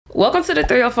Welcome to the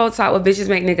 304 Talk where bitches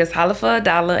make niggas holler for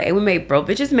 $1 and we make broke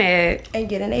bitches mad. And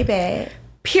get in a bag.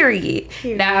 Period.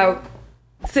 Now,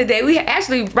 today we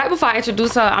actually, right before I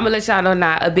introduce her, I'm gonna let y'all know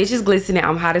now, a bitch is glistening.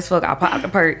 I'm hot as fuck. I popped the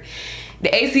perk.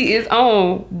 The AC is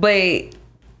on, but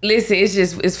listen,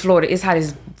 it's Florida. It's hot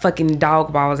as fucking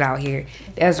dog balls out here.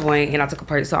 That's one, and I took a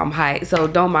perk, so I'm hot. So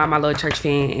don't mind my little church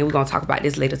fan, and we're gonna talk about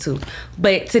this later too.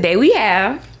 But today we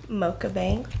have Mocha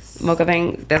Banks. Mocha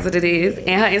Banks, that's what it is.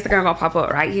 And her Instagram gonna pop up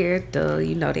right here. Duh,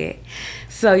 you know that.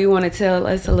 So you wanna tell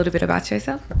us a little bit about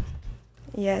yourself?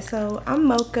 Yeah, so I'm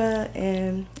Mocha,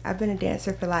 and I've been a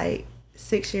dancer for like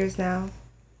 6 years now.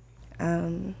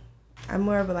 I'm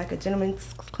more of a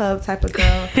gentleman's club type of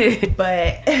girl,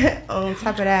 but on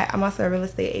top of that, I'm also a real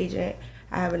estate agent.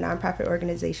 I have a nonprofit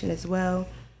organization as well,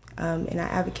 and I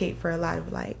advocate for a lot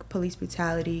of like police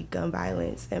brutality, gun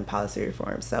violence, and policy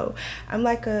reform. So I'm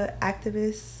like a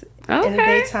activist in the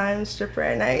daytime, stripper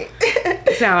at night.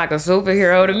 Sound like a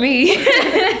superhero to me.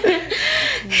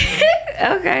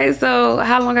 Okay, so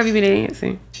how long have you been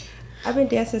dancing? I've been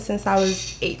dancing since I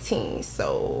was 18,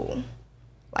 so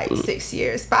like 6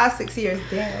 years, 5-6 years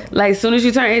down. Like, as soon as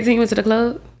you turned 18, you went to the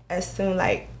club? As soon,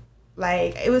 like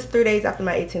it was 3 days after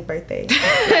my 18th birthday.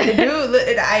 Like, the dude looked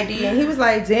at the ID and he was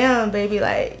like, damn, baby,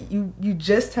 like, you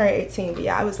just turned 18. But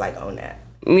yeah, I was like on that.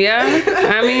 Yeah,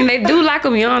 I mean, they do like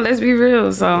them young, let's be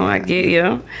real, so I get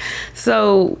you.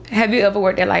 So, have you ever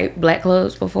worked at, like, black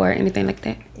clubs before or anything like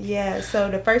that? Yeah, so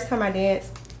the first time I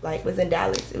danced, like, was in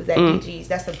Dallas. It was at DG's.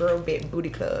 That's a girl big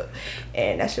booty club.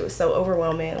 And that shit was so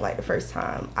overwhelming, like, the first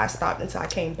time. I stopped until I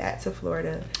came back to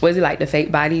Florida. Was it, like, the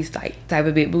fake bodies, like, type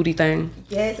of big booty thing?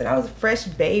 Yes, and I was a fresh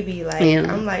baby. Like,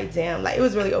 I'm like, damn. Like, it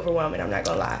was really overwhelming. I'm not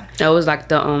gonna lie. It was, like,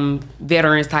 the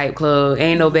veterans type club.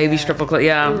 Ain't no baby stripper club.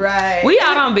 Yeah. Right. We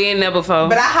all done been there before.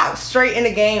 But I hopped straight in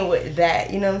the game with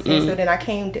that. You know what I'm saying? So then I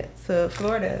came to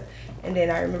Florida. And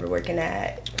then I remember working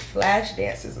at Flash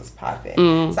Dances was popping.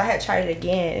 So I had tried it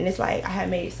again. And it's like I had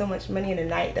made so much money in a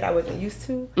night that I wasn't used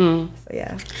to. So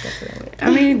yeah, that's what I went. I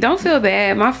mean, don't feel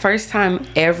bad. My first time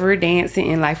ever dancing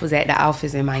in life was at the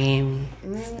office in Miami.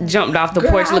 Jumped off the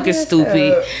porch looking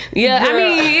stupid. Yeah, girl. I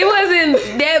mean, it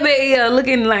wasn't that bad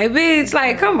looking like, bitch,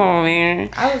 like, come on, man.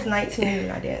 I was 19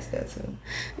 when I danced there too.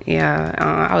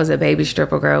 Yeah, I was a baby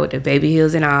stripper girl with the baby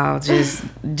heels and all, just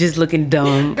looking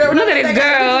dumb. Girl, look at this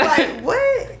girl. Like,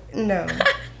 what? No.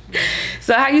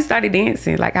 So how you started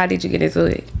dancing? Like, how did you get into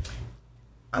it?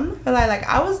 I'm not gonna lie, like,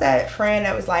 I was that friend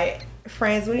that was like,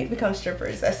 friends, we need to become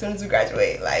strippers as soon as we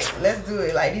graduate. Like, let's do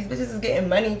it. Like, these bitches is getting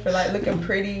money for like looking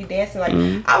pretty, dancing. Like,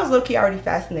 I was low key already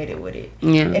fascinated with it.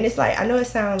 Yeah. And it's like, I know it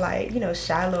sounds like,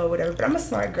 shallow or whatever, but I'm a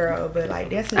smart girl. But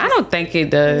like dancing, I don't think it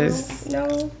does.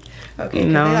 No. Okay.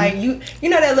 No. They like you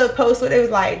know that little post where it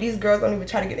was like these girls don't even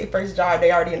try to get their first job.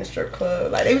 They already in the strip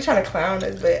club. Like, they were trying to clown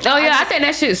us. But I think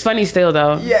that shit's funny still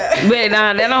though. Yeah. But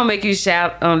that don't make you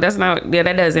shallow. That's not. Yeah,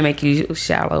 that doesn't make you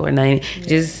shallow or nothing. Yeah.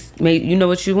 Just make you know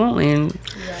what you want and.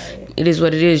 Right. It is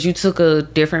what it is. You took a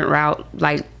different route.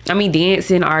 Like, I mean,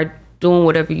 dancing or doing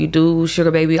whatever you do,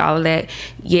 sugar baby, all of that.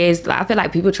 Yes, I feel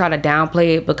like people try to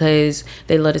downplay it because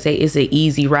they love to say it's an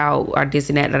easy route or this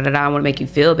and that. I want to make you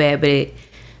feel bad, but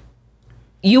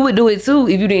you would do it too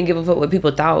if you didn't give a fuck what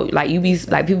people thought. Like,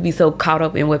 people be so caught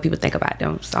up in what people think about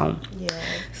them. So, yeah.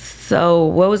 So,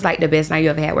 what was like the best night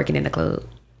you ever had working in the club?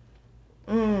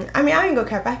 I mean, I ain't gonna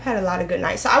cap. I've had a lot of good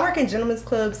nights. So I work in gentlemen's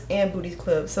clubs and booty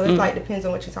clubs. So it's like depends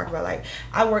on what you talk about. Like,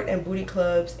 I worked in booty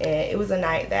clubs, and it was a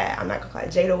night that I'm not gonna lie,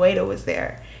 Jada Waiter was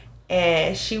there,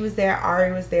 and she was there.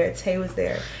 Ari was there. Tay was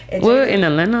there. And Jada, in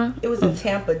Atlanta? It was in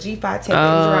Tampa, G5 Tampa. It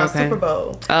was around Super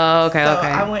Bowl. Oh, okay, so okay.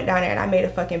 I went down there and I made a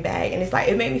fucking bag, and it's like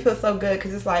it made me feel so good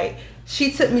because it's like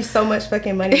she took me so much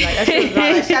fucking money. Like, that shit was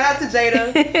like, shout out to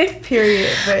Jada. Period.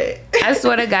 But I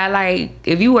swear to God, like,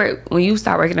 when you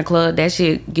start working a club, that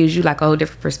shit gives you like a whole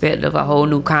different perspective, a whole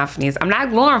new confidence. I'm not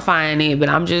glorifying it, but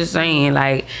I'm just saying,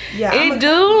 like, it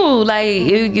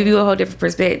give you a whole different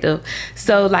perspective.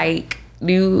 So, like,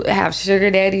 do you have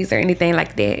sugar daddies or anything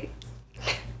like that?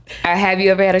 Or have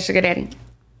you ever had a sugar daddy?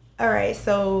 All right,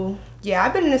 so yeah,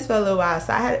 I've been in this for a little while.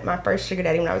 So I had my first sugar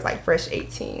daddy when I was like fresh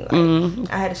 18.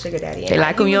 Like, I had a sugar daddy. They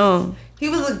like him young. He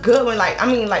was a good one. Like,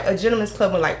 I mean, like a gentleman's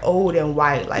club one, like old and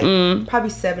white, like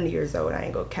probably 70 years old. I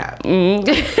ain't gonna cap.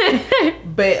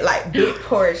 But like big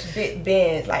Porsche, big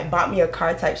Benz, like bought me a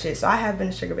car type shit. So I have been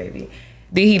a sugar baby.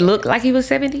 Did he look like he was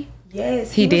 70?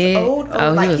 Yes, he did. Old.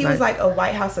 Oh, like he was like a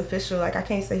White House official. Like, I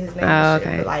can't say his name,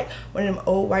 but like one of them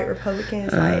old white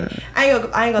Republicans. Like, I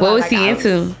ain't gonna. What was he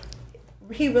into?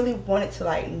 He really wanted to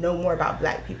like know more about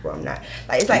black people. I'm not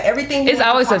like, it's like everything. It's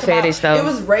always a fetish though. It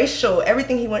was racial.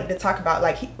 Everything he wanted to talk about,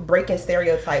 like breaking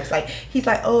stereotypes. Like, he's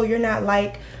like, oh, you're not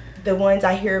like the ones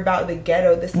I hear about the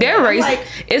ghetto. They're racist. Like,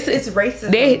 it's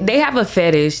racism. They have a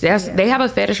fetish. They have a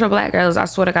fetish for black girls. I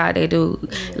swear to God, they do.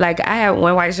 Yeah. Like I had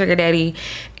one white sugar daddy,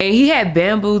 and he had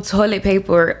bamboo toilet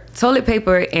paper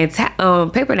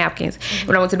and paper napkins.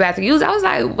 When I went to the bathroom use, I was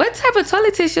like, "What type of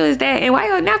toilet tissue is that? And why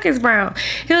your napkins brown?"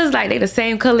 He was like, "They the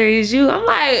same color as you." I'm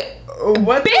like,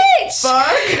 what bitch?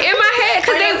 Fuck? In my head,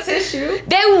 because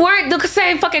they weren't the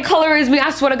same fucking color as me. I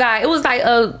swear to God, it was like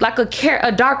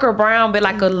a darker brown, but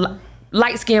like a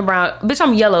light skin brown. Bitch,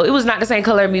 I'm yellow. It was not the same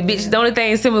color as me, bitch. The only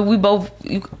thing similar, we both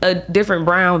a different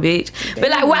brown, bitch. But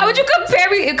like, why would you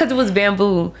compare me? Because it was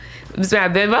bamboo. It was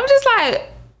bamboo. I'm just like.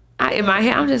 In my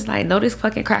head, I'm just like, no, this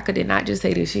fucking cracker did not just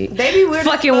say this shit. They be weird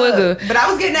fucking wiggle. But I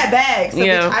was getting that bag, so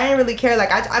yeah. bitch, I didn't really care.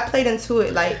 Like I played into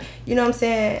it, like, you know what I'm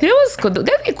saying? It was cool.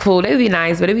 They'd be cool. They'd be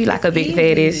nice, but it'd be like a big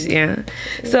fetish. Yeah.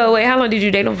 So wait, how long did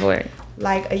you date him for?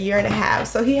 Like a year and a half.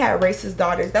 So he had racist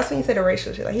daughters. That's when you said the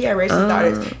racial shit. Like he had racist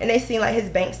daughters, and they seen like his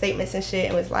bank statements and shit,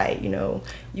 and was like, you know,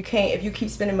 you can't, if you keep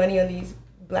spending money on these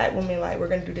black women, like we're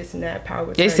gonna do this and that.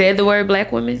 Power. They said the word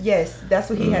black women. Yes,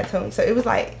 that's what he had told me. So it was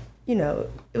like, you know,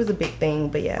 it was a big thing,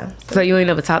 but yeah. So you ain't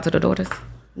never talked to the daughters?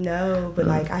 No, but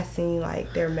like I seen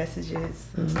like their messages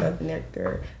and stuff and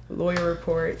their lawyer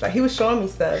reports. Like he was showing me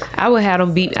stuff. I would have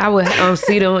them beat. I would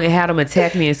see them and have them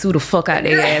attack me and sue the fuck out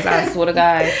their ass. I swear to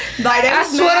God. Like I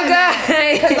swear to God.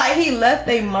 Because like he left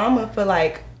their mama for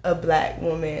like a black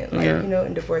woman, like you know,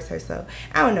 and divorced her. So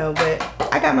I don't know, but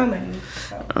I got my money.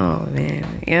 So. Oh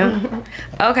man, yeah.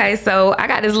 Okay, so I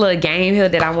got this little game here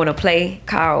that I want to play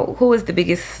called "Who is the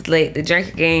biggest slut?" The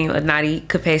drinking game of naughty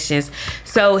confessions.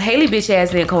 So Haley bitch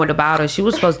ass didn't come with the bottle. She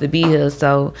was supposed to be here,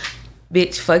 so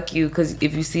bitch, fuck you. Cause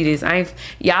if you see this,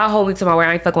 y'all hold me to my word.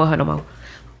 I ain't fucking with her no more.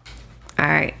 All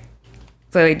right.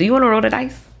 So do you want to roll the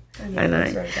dice?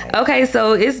 Yeah, okay,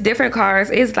 so it's different cards.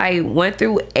 It's like 1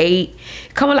 through 8.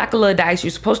 Come with like a little dice.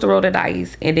 You're supposed to roll the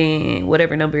dice, and then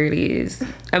whatever number it is.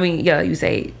 I mean, yeah, you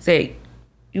say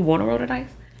you want to roll the dice.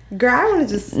 Girl, I want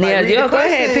to just go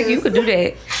ahead, pick. You could do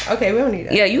that. Okay, we don't need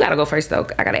that. Yeah, you gotta go first though.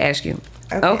 I gotta ask you.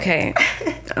 Okay.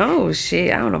 Oh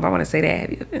shit, I don't know if I want to say that.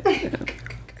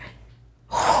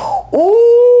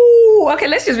 Ooh, okay,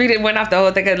 let's just read it one off the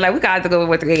whole thing. Cause like we got to go with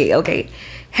 1 through 8. Okay,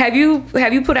 have you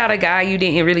put out a guy you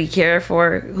didn't really care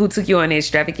for who took you on an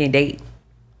extravagant date?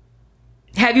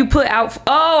 Have you put out?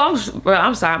 I'm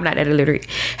sorry, I'm not that illiterate.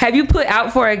 Have you put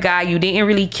out for a guy you didn't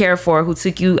really care for who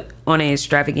took you on an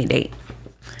extravagant date?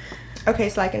 Okay,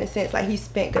 so like in a sense, like he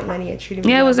spent good money and treated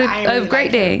me. Yeah, it was a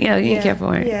great day. Yeah, you didn't care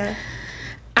for it. Yeah.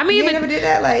 I mean, you never did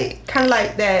that, like kind of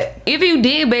like that. If you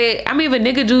did, but I mean, if a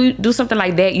nigga do something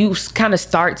like that, you kind of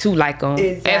start to like him.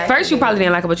 Exactly. At first, you probably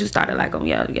didn't like him, but you started like him.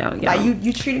 Yeah. Like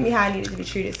you treated me how I needed to be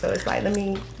treated, so it's like let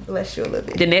me bless you a little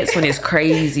bit. The next one is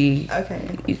crazy.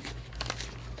 Okay.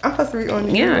 I'm supposed to read on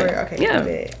the Okay. Yeah.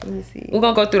 Let me see. We're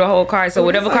gonna go through the whole card. So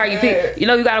whatever card you pick, you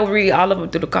gotta read all of them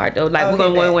through the card though. Like we're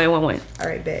going one. All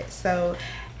right, bet. So,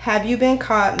 have you been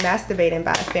caught masturbating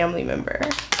by a family member?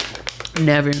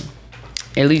 Never.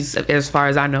 At least as far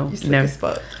as I know. You slick never. as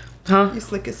fuck. Huh? You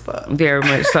slick as fuck. Very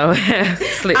much so.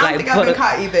 Slick, I don't think I've been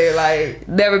caught either. Like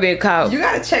never been caught. You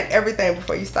gotta check everything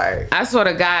before you start. I swear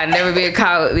to God, never been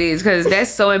caught because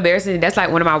that's so embarrassing. That's like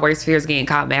one of my worst fears, getting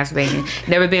caught masturbating.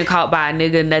 Never been caught by a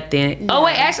nigga, nothing. Yeah. Oh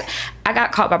wait, actually, I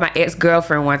got caught by my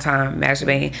ex-girlfriend one time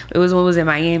masturbating. It was when we was in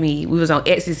Miami. We was on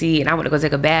ecstasy and I went to go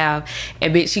take a bath.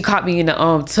 And bitch, she caught me in the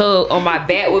tub on my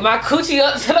back with my coochie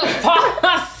up to the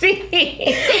pharmacy.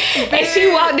 And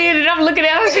she walked in and I'm looking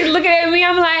at her. She's looking at me.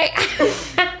 I'm like,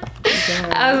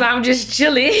 I'm just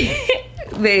chilling.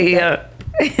 But yeah.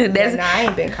 I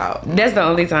ain't been caught. That's the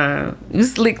only time. You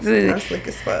slick too. I'm slick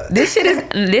as fuck. This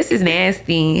is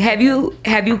nasty. Have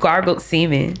you gargled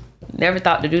semen? Never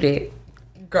thought to do that.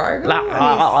 Gargle?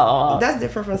 That's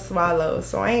different from swallow,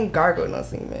 so I ain't gargled no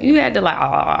semen. You had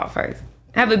to first.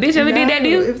 Have a bitch ever did that to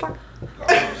you? It was like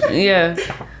yeah.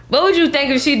 What would you think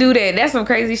if she do that? That's some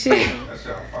crazy shit.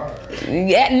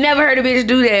 Yeah, never heard a bitch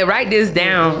do that. Write this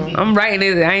down. I'm writing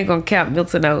this. I ain't gonna count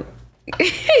Milton out.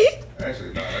 Actually,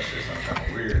 no, that shit sound kind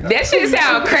of weird. That shit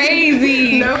sound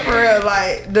crazy. No, for real.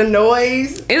 Like, the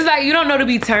noise. It's like you don't know to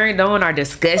be turned on or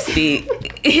disgusted.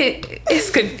 It's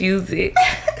confusing.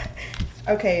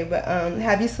 Okay, but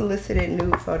have you solicited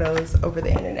nude photos over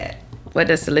the internet? What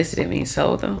does solicited mean?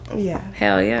 Sold them? Yeah.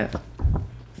 Hell yeah.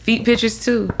 Feet pictures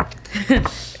too. I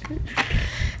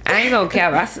ain't gonna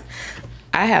cap.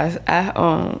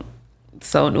 I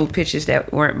sold nude pictures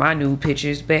that weren't my nude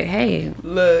pictures, but hey,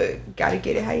 look, gotta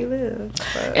get it how you live.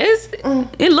 But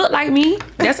it looked like me.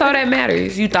 That's all that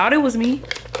matters. You thought it was me.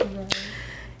 Right.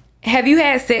 Have you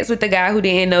had sex with the guy who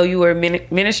didn't know you were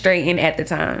ministrating at the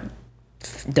time?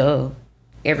 Duh.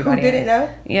 everybody Who didn't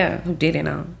know? Yeah, who didn't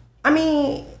know. I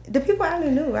mean, the people I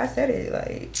knew. I said it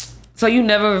like. So you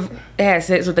never had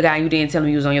sex with the guy and you didn't tell him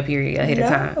you was on your period ahead of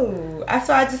time? No.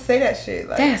 So I just say that shit.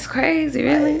 Like, that's crazy,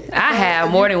 really. Like, I have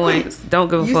more than once. Don't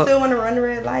give a you fuck. still want to run the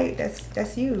red light?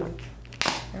 That's you.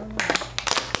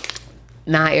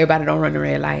 Nah, everybody don't run the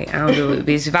red light. I don't do it,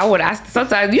 bitch. If I would,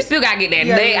 sometimes you still gotta get that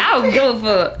leg. I don't give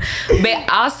a fuck. But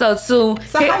also too.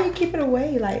 So how you keep it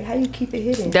away? Like how you keep it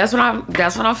hidden? That's what I'm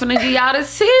finna get y'all to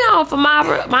see on for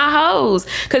my hoes.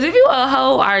 Cause if you a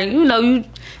hoe or you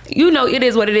know it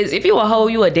is what it is. If you a hoe,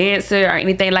 you a dancer or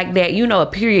anything like that, a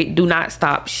period do not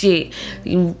stop shit.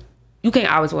 You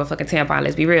can't always wear a fucking tampon.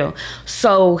 Let's be real.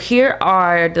 So here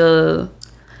are the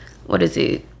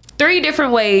 3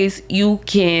 different ways you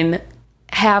can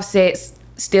have sex,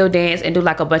 still dance, and do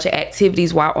like a bunch of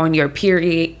activities while on your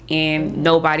period and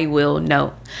nobody will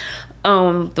know.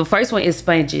 The first one is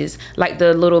sponges, like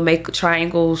the little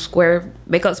triangle square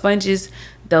makeup sponges.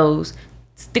 Those,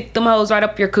 stick them hoes right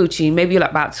up your coochie, maybe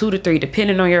like about 2 to 3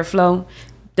 depending on your flow.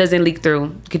 Doesn't leak through.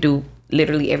 You could do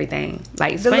literally everything.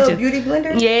 Like the sponges. Little beauty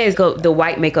blender? Yeah, it's the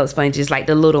white makeup sponges, like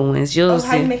the little ones. How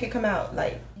do you make it come out?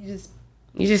 Like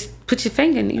you just put your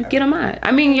finger and you get them out.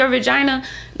 I mean, your vagina,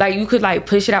 like you could like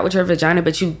push it out with your vagina,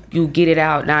 but you get it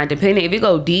out. Now, depending if it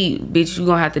go deep, bitch, you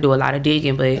gonna have to do a lot of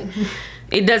digging, but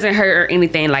it doesn't hurt or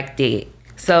anything like that.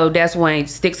 So that's one.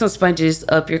 Stick some sponges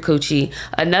up your coochie.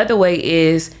 Another way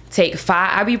is take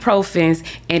 5 ibuprofens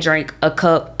and drink a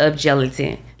cup of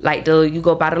gelatin. Like you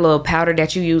go buy the little powder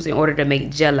that you use in order to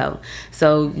make Jello.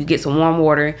 So you get some warm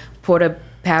water, pour the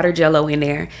powder Jello in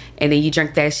there, and then you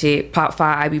drink that shit, pop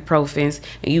 5 ibuprofens,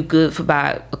 and you good for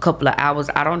about a couple of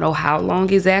hours. I don't know how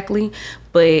long exactly,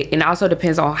 but it also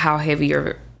depends on how heavy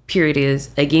your period is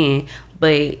again.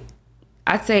 But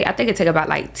I think it take about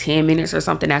like 10 minutes or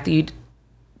something after you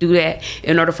do that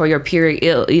in order for your period.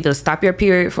 It'll either stop your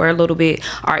period for a little bit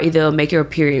or either make your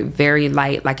period very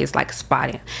light, like it's like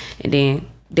spotting, and then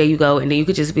there you go. And then you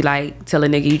could just be like, tell a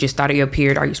nigga you just started your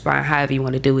period or you spotting, however you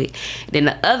want to do it. Then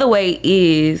the other way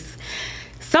is,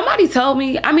 somebody told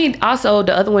me, also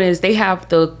the other one is they have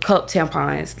the cup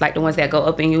tampons, like the ones that go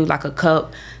up in you like a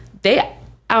cup. I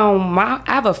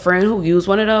have a friend who used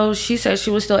one of those. She said she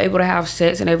was still able to have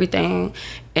sex and everything,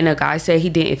 and a guy said he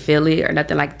didn't feel it or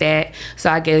nothing like that. So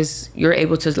I guess you're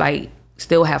able to like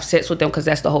still have sex with them because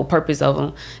that's the whole purpose of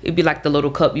them. It'd be like the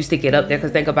little cup, you stick it up there, because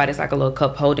think about it, it's like a little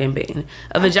cup holding bit.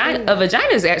 A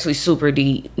vagina is actually super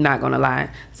deep, not gonna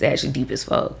lie. It's actually deep as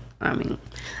fuck. I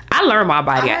learned my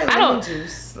body. I don't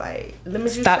juice, like lemon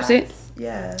juice stops it.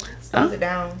 Yeah, slows it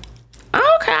down.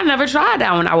 Okay, I never tried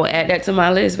that one. I will add that to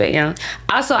my list. But yeah,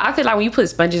 also I feel like when you put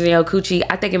sponges in your coochie,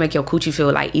 I think it make your coochie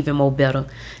feel like even more better.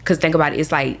 Cause think about it,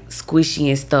 it's like squishy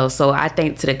and stuff. So I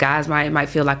think to the guys, it might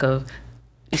feel like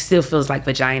it still feels like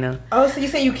vagina. Oh, so you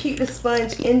say you keep the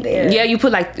sponge in there? Yeah, you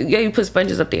put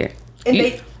sponges up there.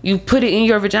 And you put it in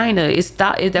your vagina. That's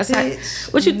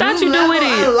bitch, what you thought you do with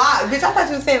it. A lot, bitch. I thought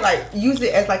you were saying like use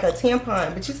it as like a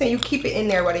tampon, but you saying you keep it in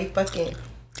there while they fucking.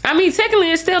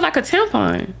 Technically, it's still like a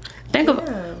tampon. Think about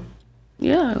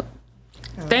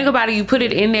it. You put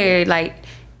it in there, like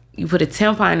you put a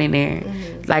tampon in there,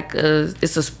 like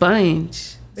it's a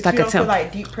sponge. But it's like you don't a feel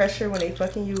like deep pressure when they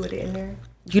fucking you with it in there.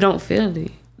 You don't feel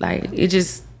it. Like it's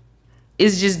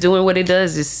just doing what it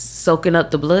does. It's soaking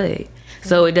up the blood,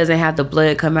 so it doesn't have the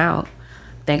blood come out.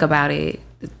 Think about it.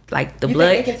 Like the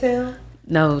blood. Think they can tell?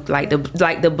 No, like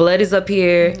the blood is up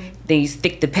here. Then you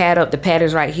stick the pad up. The pad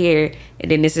is right here, and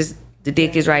then the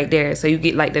dick is right there. So you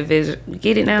get like the you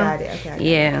get it now? Got it.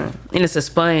 Okay. Yeah, and it's a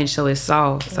sponge, so it's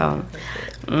soft. So,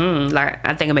 like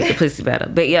I think it make the pussy better.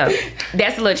 But yeah,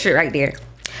 that's a little trick right there.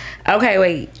 Okay,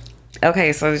 wait.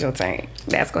 Okay, so it's your turn.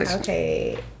 That's question.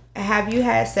 Okay. Have you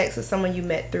had sex with someone you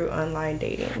met through online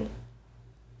dating?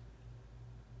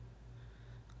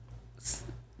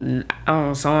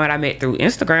 Someone I met through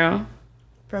Instagram.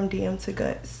 From DM to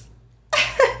guts.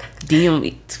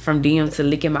 From DM to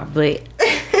licking my butt.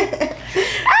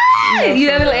 You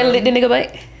ever licked the nigga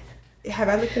butt? Have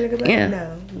I licked the nigga butt? Yeah.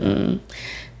 No.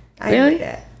 I really? didn't do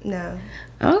that. No.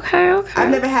 Okay. I've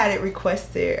never had it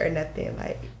requested or nothing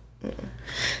like.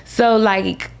 So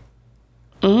like,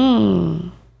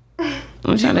 I'm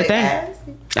trying to think. Ass?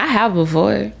 I have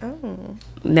before. Oh.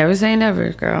 Never say never,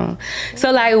 girl.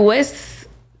 So like,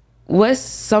 what's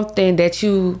something that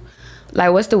you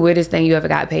like? What's the weirdest thing you ever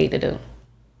got paid to do?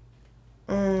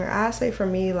 I'd say for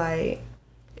me, like,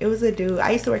 it was a dude.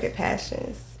 I used to work at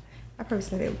Passions. I probably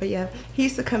said it, but yeah, he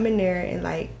used to come in there and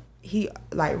like he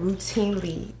like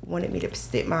routinely wanted me to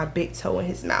stick my big toe in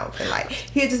his mouth, and like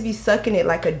he'd just be sucking it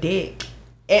like a dick.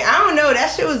 And I don't know,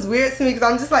 that shit was weird to me because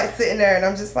I'm just like sitting there and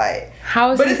I'm just like,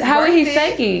 How would he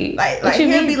fake it? Like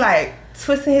he'll be like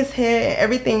twisting his head and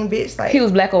everything, bitch. Like he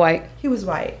was black or white? He was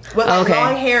white, with like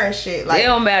long hair and shit. Like it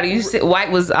don't matter. You said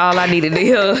white was all I needed to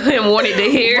hear and wanted to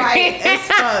hear. White as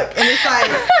fuck,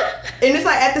 and it's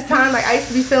like at this time, like I used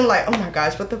to be feeling like, oh my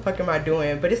gosh, what the fuck am I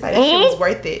doing? But it's like that shit was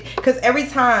worth it because every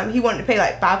time he wanted to pay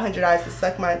like $500 to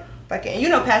suck my. Fucking, you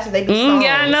know, Passion, they do songs.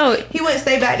 Yeah, I know. He wouldn't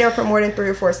stay back there for more than 3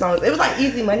 or 4 songs. It was like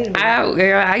easy money to me.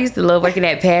 I used to love working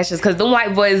at Passions because them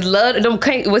white boys loved them.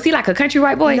 Was he like a country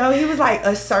white boy? No, he was like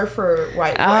a surfer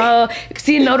white boy. Oh,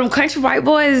 see, you know them country white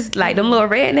boys, like them little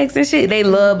rednecks and shit. They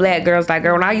love black girls. Like,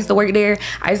 girl, when I used to work there,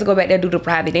 I used to go back there do the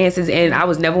private dances, and I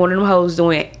was never one of them hoes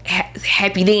doing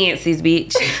happy dances,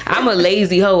 bitch. I'm a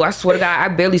lazy hoe. I swear to God, I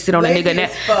barely sit on the nigga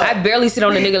lap. I barely sit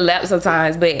on the nigga lap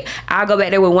sometimes, but I'll go back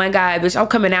there with one guy, bitch. I'm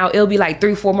coming out. It'll be like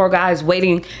 3-4 more guys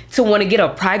waiting to want to get a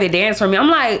private dance from me.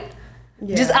 I'm like,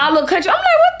 just all the country. I'm like,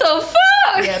 what the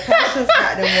fuck? Yeah, Passion's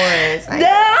got them ones. I'm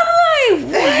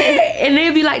like, what? And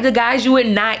it'd be like the guys you would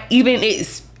not even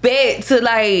expect to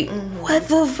like, what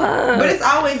the fuck? But it's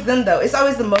always them though. It's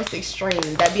always the most extreme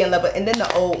that be in love with, and then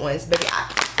the old ones. Baby,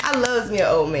 I loves me an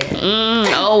old man.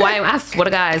 Oh, white. I swear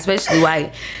to God, especially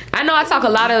white. I know I talk a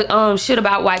lot of shit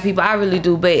about white people. I really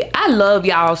do, but I love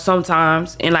y'all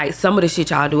sometimes, and like some of the shit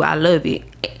y'all do, I love it.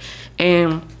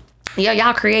 And yeah,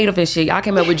 y'all creative and shit. Y'all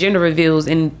came up with gender reveals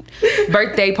and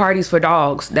birthday parties for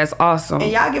dogs. That's awesome.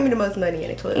 And y'all give me the most money in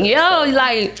the club. Yo, so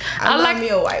like I like me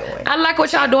a white one. I like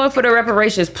what y'all doing for the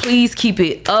reparations. Please keep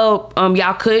it up.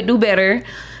 Y'all could do better.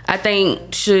 I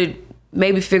think should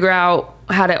maybe figure out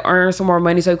how to earn some more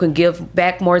money so you can give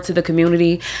back more to the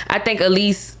community. I think at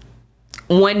least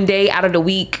one day out of the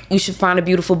week you should find a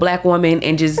beautiful black woman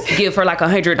and just give her like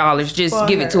 $100. Just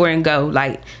give it to her and go.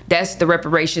 Like, that's the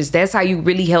reparations. That's how you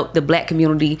really help the black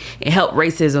community and help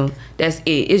racism. That's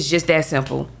it. It's just that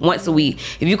simple. Once a week.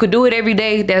 If you could do it every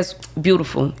day, that's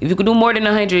beautiful. If you could do more than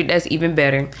 100, that's even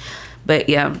better. But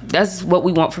yeah, that's what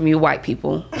we want from you white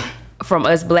people. From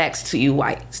us blacks to you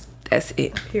whites. That's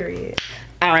it. Period.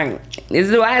 All right.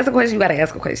 Do I ask a question? You gotta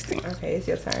ask a question. Okay, it's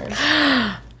your turn.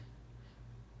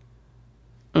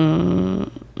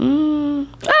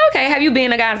 Okay, have you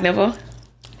been a guy's nipple?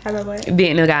 Have I what?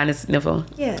 Been a guy's nipple?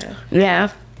 Yeah.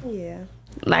 Yeah. Yeah.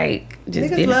 Like,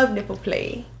 just niggas love nipple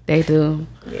play. They do.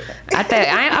 Yeah.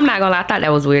 I'm not gonna lie, I thought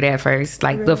that was weird at first,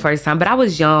 like the first time. But I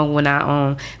was young when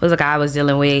it was a guy I was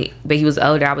dealing with, but he was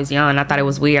older. I was young. I thought it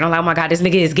was weird. I'm like, oh my God, this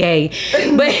nigga is gay. But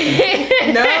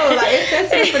no, like it's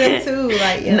sensitive for them too.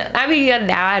 Like, yeah. I mean, yeah,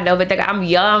 now I know, but I'm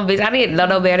young, bitch. I didn't know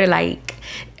no better. Like,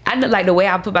 I know, like the way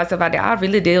I put myself out there, I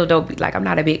really don't like. I'm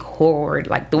not a big whore.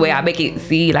 Like the way I make it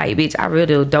see, like, bitch, I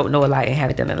really don't know a lot and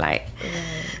haven't done a lot.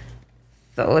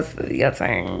 So what's your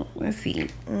turn? Let's see.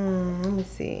 Let me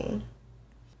see.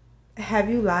 Have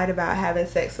you lied about having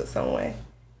sex with someone?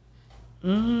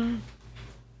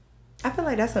 I feel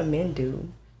like that's what men do.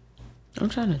 I'm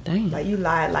trying to think. Like you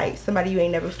lied, like somebody you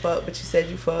ain't never fucked, but you said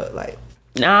you fucked. Like,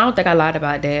 no, I don't think I lied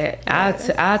about that.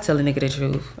 I'll tell a nigga the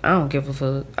truth. I don't give a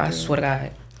fuck. I swear to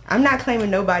God. I'm not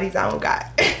claiming nobody's I don't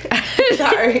got.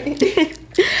 Sorry.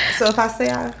 So if I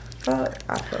say I fuck,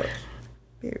 I fuck.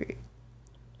 Period.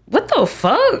 What the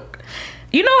fuck?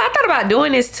 You know, I thought about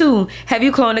doing this too. Have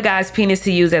you cloned a guy's penis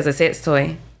to use as a sex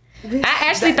toy? I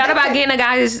actually thought about getting a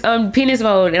guy's penis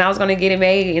mold, and I was gonna get it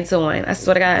made into one. I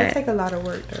swear to God. That take a lot of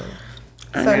work though.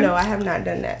 So no, I have not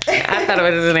done that. I thought it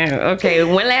was okay.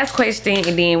 One last question,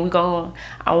 and then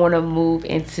I want to move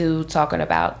into talking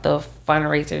about the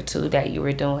fundraiser too that you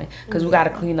were doing, because we got to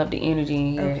clean up the energy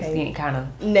in here. It's getting kind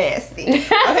of nasty.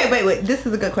 Okay, wait. This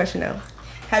is a good question though.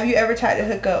 Have you ever tried to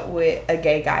hook up with a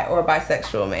gay guy or a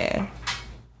bisexual man?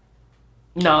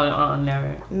 No,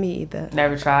 never. Me either.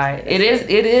 Never tried. It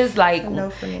is like no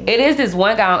for me. It is this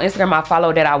one guy on Instagram I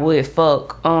follow that I would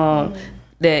fuck. The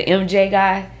MJ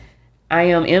guy. I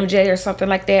am MJ or something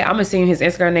like that. I'm gonna send you his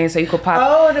Instagram name so you could pop.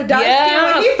 Oh, the dark skin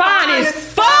one. He fine as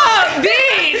fuck,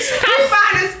 bitch. He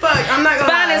fine as fuck. I'm not gonna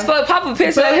fine lie. as fuck. Pop a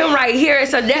picture of him right here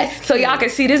so y'all can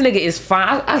see this nigga is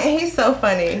fine. And he's so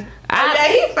funny. He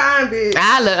fine, bitch.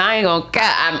 I ain't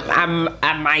gonna.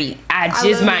 I might. I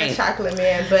just might. Chocolate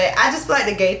man, but I just feel like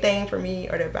the gay thing for me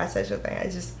or the bisexual thing.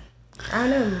 I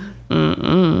don't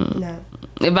know. No.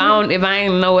 If I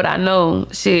ain't know what I know,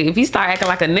 shit. If he start acting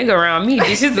like a nigga around me,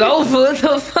 bitch, it's over.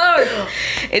 The fuck.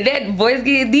 If that voice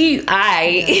get deep,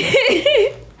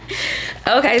 aight.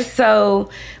 Okay, so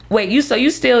wait, you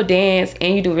still dance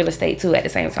and you do real estate too at the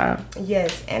same time?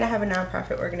 Yes, and I have a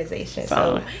nonprofit organization.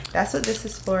 So that's what this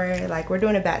is for. Like, we're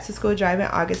doing a back to school drive in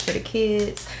August for the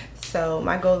kids. So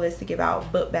my goal is to give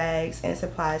out book bags and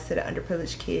supplies to the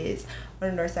underprivileged kids on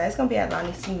the north side. It's gonna be at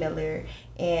Lonnie C. Miller.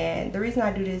 And the reason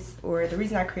I do this, or the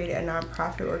reason I created a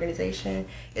nonprofit organization,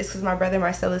 is because my brother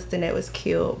Marcellus Dennett was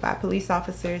killed by police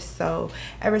officers. So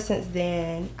ever since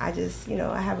then, I just,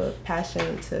 I have a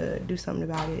passion to do something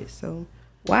about it. So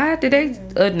why did they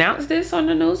announce this on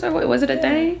the news, or was it a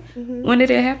thing? Mm-hmm. When did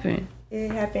it happen? It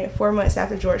happened 4 months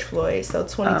after George Floyd, so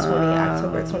 2020,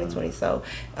 October 2020. So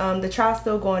the trial's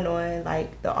still going on.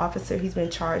 Like, the officer, he's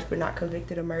been charged but not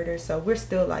convicted of murder. So we're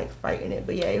still, like, fighting it.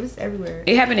 But, yeah, it was everywhere.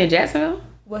 It happened in Jacksonville?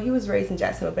 Well, he was raised in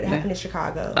Jacksonville, but it happened in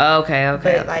Chicago. Oh, okay.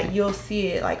 But, like, you'll see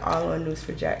it, like, all on News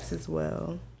for Jax as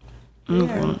well.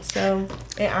 Mm-hmm. Yeah, so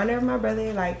in honor of my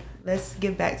brother, like, let's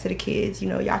give back to the kids.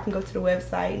 Y'all can go to the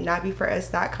website,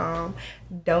 notbeforus.com,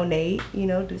 donate,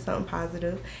 do something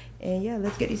positive. And yeah,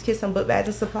 let's get these kids some book bags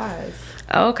and supplies.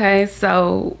 Okay,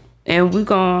 so, and we're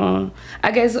going,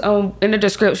 I guess, in the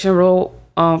description, we'll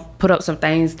put up some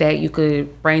things that you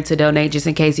could bring to donate just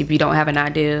in case if you don't have an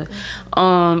idea.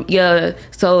 Mm-hmm. Yeah,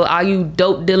 so all you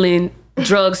dope dealing,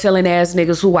 drug selling ass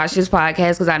niggas who watch this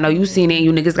podcast, because I know you seen it,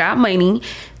 you niggas got money.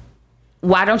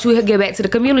 Why don't you get back to the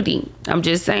community? I'm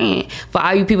just saying. For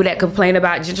all you people that complain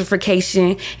about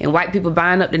gentrification and white people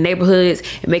buying up the neighborhoods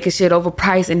and making shit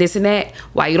overpriced and this and that,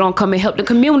 why you don't come and help the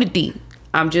community?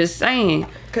 I'm just saying.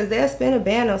 Because they'll spend a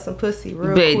ban on some pussy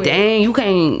real quick. But dang, you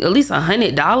can't, at least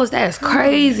 $100? That's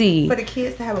crazy. For the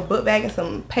kids to have a book bag and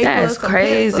some paper. That's some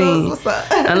crazy. Pencils, what's up?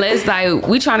 Unless, like,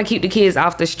 we trying to keep the kids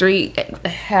off the street,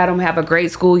 have them have a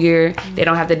great school year. They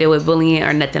don't have to deal with bullying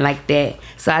or nothing like that.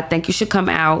 So I think you should come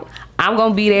out. I'm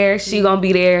going to be there. She going to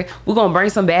be there. We're going to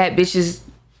bring some bad bitches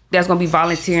that's going to be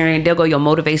volunteering. They'll go your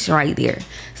motivation right there.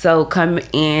 So come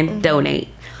and donate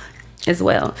as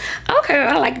well. Okay,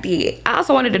 I like that. I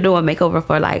also wanted to do a makeover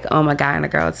for, like, a guy and a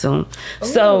girl, too. Ooh.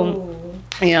 So,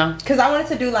 yeah. Because I wanted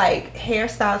to do, like,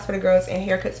 hairstyles for the girls and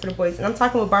haircuts for the boys. And I'm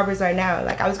talking with barbers right now.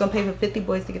 Like, I was going to pay for 50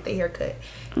 boys to get their haircut.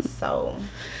 So,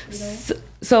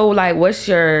 So, like, what's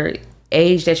your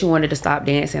age that you wanted to stop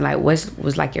dancing? Like, what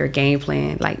was like your game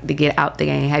plan, like, to get out the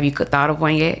game? Have you thought of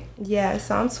one yet? Yeah,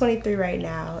 so I'm 23 right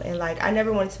now, and like, I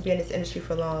never wanted to be in this industry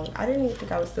for long. I didn't even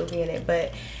think I would still be in it,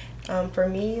 but for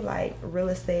me, like, real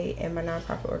estate and my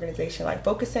nonprofit organization, like,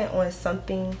 focusing on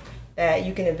something that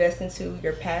you can invest into,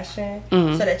 your passion,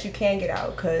 so that you can get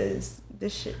out, because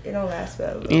this shit, it don't last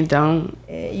forever. It don't.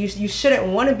 And you shouldn't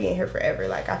want to be in here forever.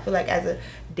 Like, I feel like as a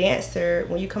dancer,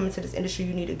 when you come into this industry,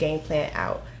 you need a game plan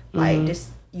out. Like,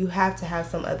 you have to have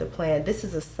some other plan. This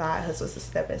is a side hustle. It's a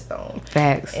stepping stone.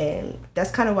 Facts. And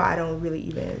that's kind of why I don't really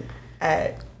even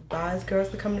advise girls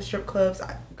to come to strip clubs.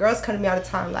 Girls come to me all the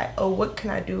time like, oh, what can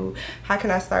I do? How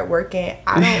can I start working?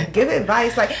 I don't give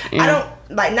advice. Like, I don't,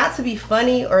 like, not to be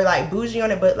funny or, like, bougie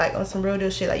on it, but, like, on some real deal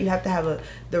shit, like, you have to have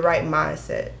the right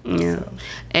mindset. Yeah. So.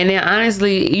 And then,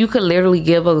 honestly, you could literally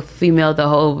give a female the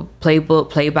whole playbook,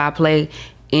 play-by-play,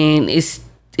 and it's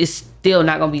still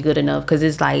not gonna be good enough, because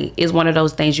it's like, it's one of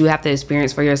those things you have to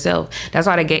experience for yourself. That's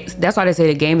why they say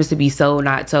the game is to be sold,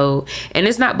 not told. And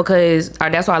it's not because,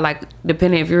 or that's why, like,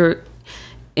 depending if you're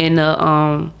in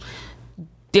the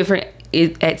different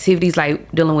activities,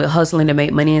 like dealing with hustling to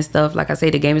make money and stuff, like I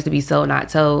say, the game is to be sold, not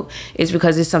told. It's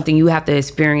because it's something you have to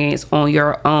experience on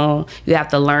your own. You have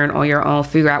to learn on your own,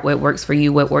 figure out what works for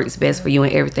you, what works best for you,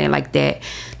 and everything like that.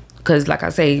 Because, like I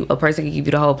say, a person can give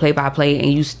you the whole play-by-play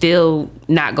and you still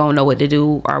not gonna know what to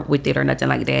do or with it or nothing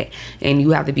like that. And you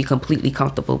have to be completely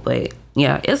comfortable. But,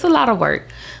 yeah, it's a lot of work.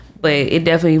 But it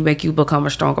definitely make you become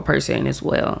a stronger person as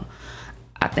well.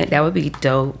 I think that would be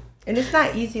dope. And it's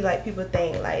not easy like people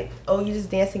think, like, oh, you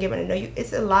just dance and get money. No,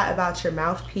 it's a lot about your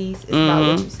mouthpiece. It's about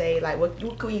what you say, like, what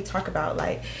can you talk about?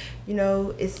 Like,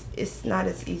 it's not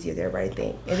as easy as everybody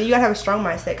think. And then you gotta have a strong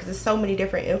mindset, because there's so many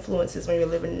different influences when you're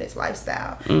living in this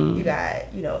lifestyle. You got,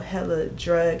 hella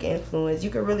drug influence.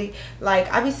 You could really,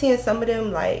 like, I be seeing some of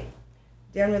them, like,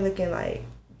 they're looking, like,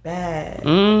 bad,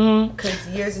 because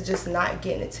years of just not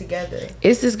getting it together.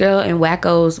 It's this girl in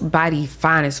Wacko's body,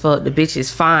 fine as fuck. The bitch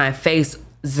is fine, face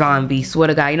zombie, swear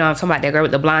to God. You know what I'm talking about? That girl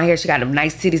with the blonde hair, she got them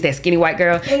nice titties, that skinny white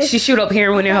girl. She shoot up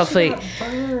heroin in her foot.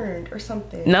 Burned or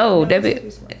something. No, that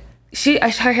bitch.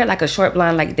 Her hair like a short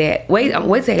blonde like that. Wait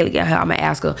till Haley get her. I'm gonna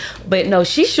ask her. But no,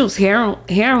 she shoots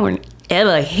heroin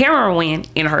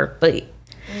in her foot.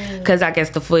 Because I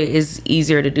guess the foot is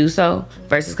easier to do so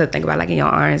versus, because think about, like, in your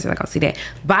arms, and I can see that.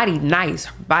 Body nice,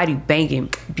 body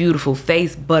banging, beautiful,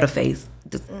 face, butterface.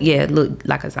 Yeah, look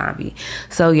like a zombie.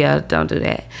 So yeah, don't do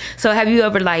that. So have you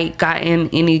ever, like, gotten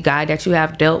any guy that you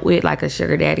have dealt with, like a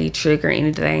sugar daddy, trick, or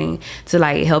anything to,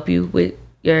 like, help you with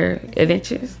your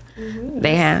adventures?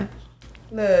 They have.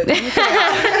 Look, you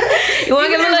want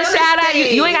to give a little shout out?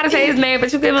 you ain't gotta say his name,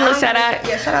 but you give him a little shout out.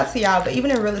 Yeah, shout out to y'all. But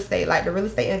even in real estate, like the real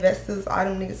estate investors, all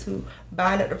them niggas who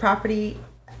buying up the property,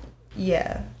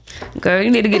 yeah. Girl, you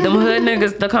need to get them hood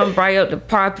niggas to come buy up the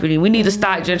property. We need to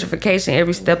start gentrification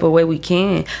every step of the way we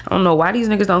can. I don't know why these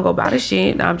niggas don't go buy the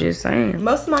shit. I'm just saying.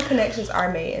 Most of my connections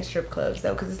are made in strip clubs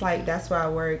though, because it's like that's where I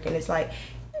work, and it's like,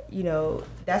 you know,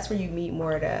 that's where you meet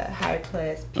more of the higher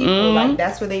class people. Like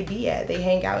that's where they be at. They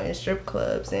hang out in strip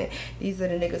clubs, and these are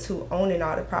the niggas who owning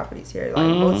all the properties here, like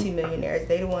multi-millionaires.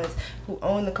 They the ones who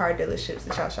own the car dealerships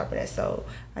that y'all shopping at. So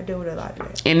I deal with a lot of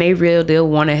that. And they real deal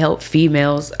want to help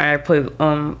females or put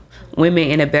women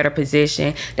in a better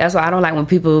position. That's why I don't like when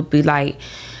people be like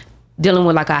dealing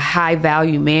with like a high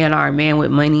value man or a man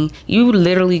with money. You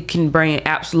literally can bring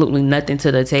absolutely nothing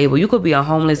to the table. You could be a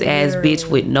homeless ass bitch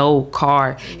with no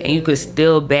car and you could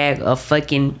still bag a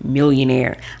fucking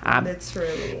millionaire.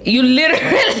 Literally. You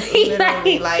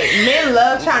literally like men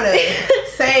love trying to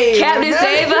save. Captain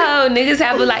Save a hoe.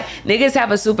 Niggas have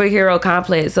a superhero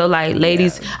complex. So like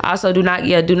ladies also do not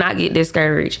get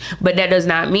discouraged. But that does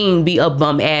not mean be a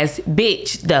bum ass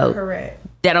bitch though. Correct.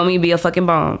 That don't mean be a fucking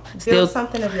bum. Still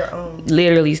something of your own.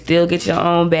 Literally, still get your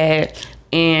own bag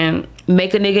and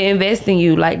make a nigga invest in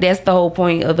you. Like that's the whole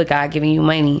point of a guy giving you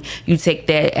money. You take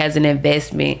that as an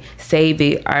investment, save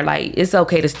it, or like it's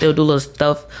okay to still do little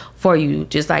stuff for you.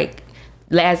 Just like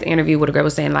last interview with a girl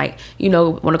was saying, like, you know,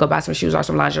 want to go buy some shoes or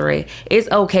some lingerie.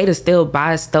 It's okay to still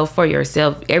buy stuff for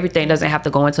yourself. Everything doesn't have to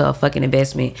go into a fucking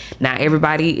investment. Not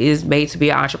everybody is made to be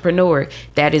an entrepreneur.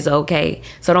 That is okay.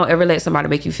 So don't ever let somebody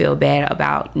make you feel bad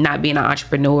about not being an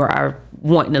entrepreneur or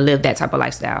wanting to live that type of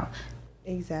lifestyle.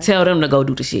 Exactly. Tell them to go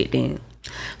do the shit then.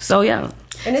 So yeah.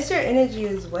 And it's your energy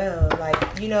as well.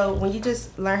 Like, you know, when you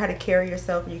just learn how to carry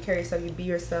yourself and you carry yourself, you be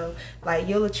yourself, like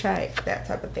you'll attract that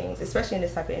type of things, especially in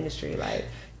this type of industry. Like,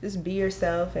 just be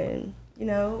yourself and, you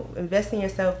know, invest in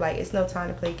yourself. Like, it's no time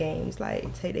to play games.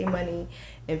 Like, take their money,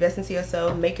 invest into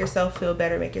yourself, make yourself feel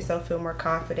better, make yourself feel more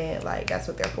confident. Like, that's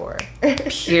what they're for.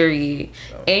 Period.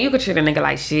 So. And you could treat a nigga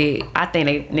like shit. I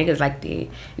think niggas like that.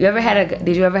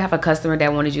 Did you ever have a customer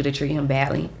that wanted you to treat him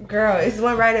badly? Girl, it's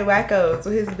one right at Wacko's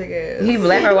with his big ass. He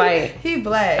black or white? He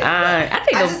black.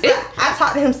 I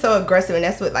talk to him so aggressive, and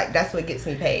that's what gets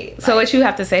me paid. Like, so what you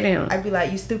have to say to him? I'd be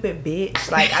like, you stupid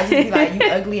bitch. Like, I just be like, you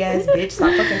ugly ass bitch.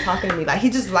 Stop fucking talking to me. Like, he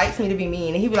just likes me to be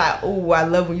mean, and he be like, oh, I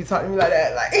love when you talk to me like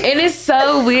that. Like, and it's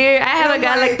so weird. I have a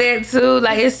guy like that too.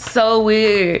 Like, it's so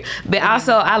weird. But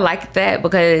also, I like that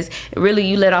because really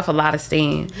you let off a lot of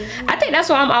steam. Yeah. I think that's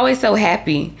why I'm always so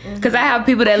happy. Because I have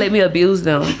people that let me abuse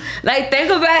them. Like, think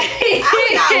about it. I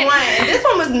got one. This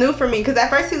one was new for me because at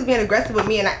first he was being aggressive with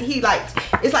me, and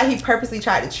it's like he purposely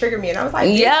tried to trigger me, and I was like,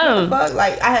 what the fuck?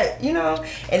 Like, I had, you know,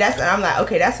 and I'm like,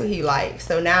 okay, that's what he likes.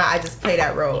 So now I just play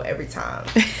that role every time.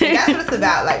 And that's what it's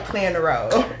about, like playing the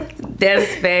role.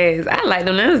 That's fast. I like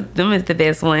them. Them is the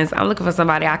best ones. I'm looking for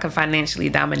somebody I can financially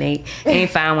dominate. Ain't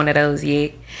found one of those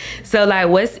yet. So like,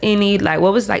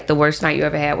 what was like the worst night you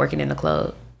ever had working in the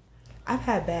club? I've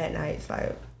had bad nights.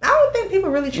 Like, I don't think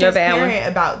people really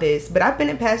transparent about this, but I've been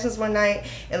in Passions one night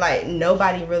and like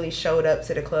nobody really showed up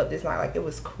to the club this night. Like, it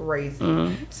was crazy.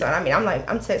 So I mean,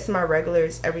 I'm texting my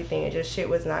regulars, everything, and just shit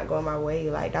was not going my way.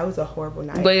 Like, that was a horrible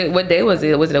night. But what day was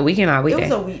it? Was it a weekend or a weekday? It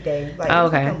was a weekday. Like, it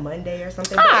was like a Monday or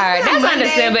something. All right, that's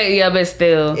understandable. But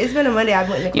still, it's been a Monday. I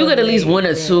went in the club. You got at least one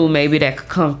or two maybe that could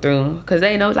come through, because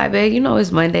they know, like, babe, you know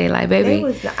it's Monday. Like, baby,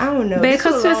 I don't know. Babe,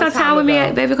 come spend some time with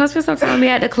me. Baby, come spend some time with me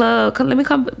at the club.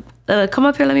 Come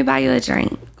up here, let me buy you a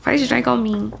drink. Price your drink on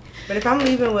me. But if I'm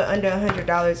leaving with under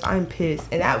 $100, I'm pissed.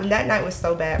 And that night was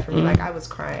so bad for me. Like, I was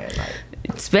crying. Like,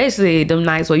 especially them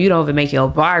nights where you don't even make your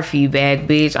bar fee back,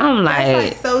 bitch. I'm like, that's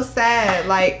like so sad.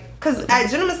 Like, cause at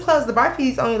Gentlemen's Clubs, the bar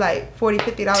fee is only like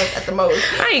 $40-$50 at the most.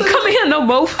 I ain't coming here no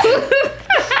more.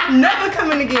 Never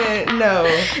coming again. No.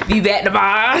 Be back to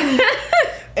bar.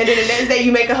 And then the next day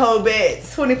you make a whole bet,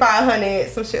 $2,500,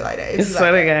 some shit like that.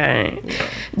 Swear to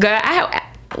God. Girl,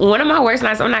 one of my worst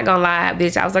nights, I'm not gonna lie,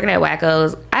 bitch, I was working at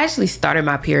Wacko's. I actually started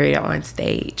my period on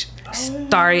stage.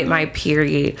 Started my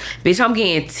period. Bitch, I'm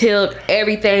getting tilt,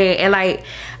 everything. And like,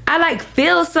 I like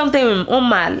feel something on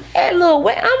my little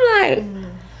wet. I'm like,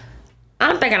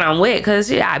 I'm thinking I'm wet because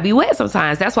I be wet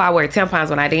sometimes. That's why I wear tampons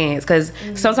when I dance, because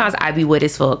sometimes I be wet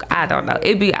as fuck. I don't know.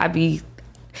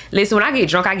 Listen, when I get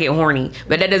drunk, I get horny.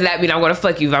 But that does not mean I'm going to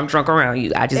fuck you if I'm drunk around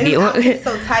you. I just get horny. It's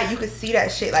so tight, you can see that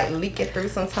shit like leaking through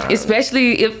sometimes.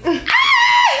 Especially if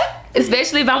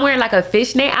I'm wearing like a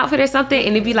fishnet outfit or something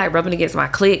and it be like rubbing against my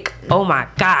clit. Oh my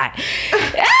God.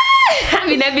 I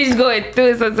mean, that bitch going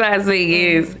through it sometimes. It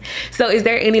is. So is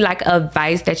there any like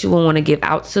advice that you would want to give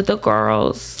out to the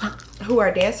girls? Who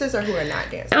are dancers or who are not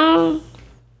dancers?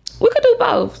 We could do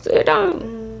both. It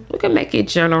don't. We can make it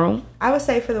general. I would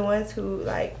say for the ones who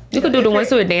like You could do the ones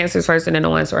who are dancers first and then the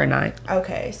ones who are not.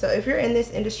 Okay, so if you're in this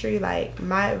industry, like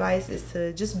my advice is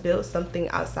to just build something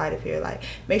outside of here. Like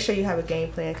make sure you have a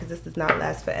game plan because this does not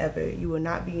last forever. You will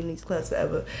not be in these clubs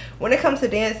forever. When it comes to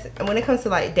dance, and when it comes to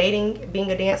like dating,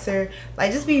 being a dancer,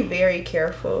 like just be very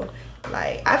careful.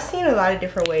 Like I've seen a lot of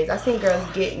different ways. I've seen girls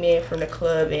get men from the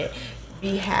club and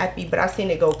be happy, but I've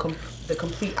seen it go the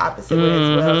complete opposite way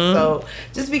as well. So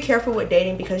just be careful with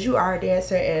dating because you are a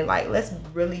dancer, and like let's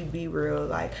really be real.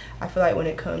 Like I feel like when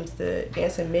it comes to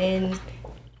dancing, men,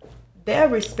 they'll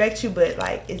respect you, but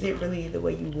like is it really the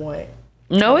way you want?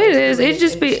 No, it is. It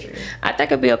just be. I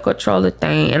think it'd be a controller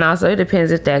thing, and also it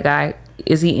depends if that guy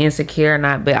is he insecure or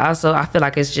not. But also, I feel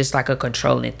like it's just like a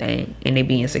controlling thing, and they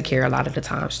be insecure a lot of the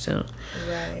times too.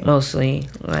 Right. Mostly,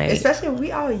 like especially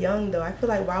we all young though. I feel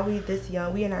like while we this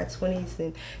young, we in our 20s,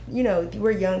 and you know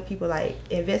we're young people. Like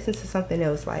invest into something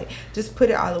else. Like just put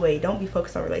it all away. Don't be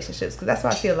focused on relationships because that's why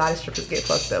I see a lot of strippers get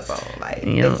fucked up on. Like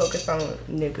they focus on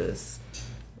niggas.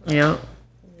 Yeah.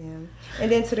 Yeah.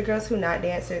 And then to the girls who not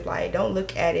dancers, like don't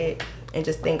look at it and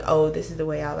just think, oh, this is the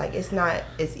way out. Like it's not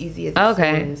as easy as it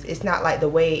seems. It's not like the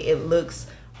way it looks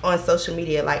on social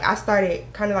media. Like I started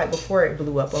kind of like before it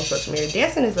blew up on social media.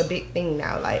 Dancing is a big thing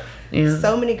now. Like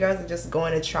so many girls are just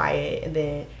going to try it and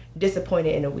then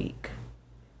disappointed in a week.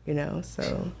 You know,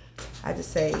 so I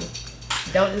just say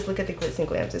don't just look at the glitz and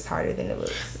glams. It's harder than it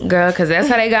looks. Girl, because that's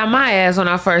how they got my ass when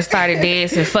I first started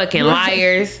dancing. Fucking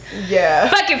liars. Yeah.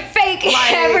 Fucking fake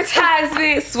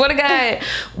advertisements. Swear to God.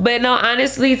 But no,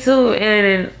 honestly, too,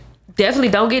 and definitely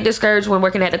don't get discouraged when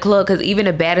working at the club because even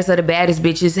the baddest of the baddest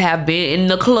bitches have been in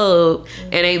the club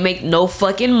and they make no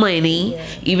fucking money. Yeah.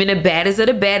 Even the baddest of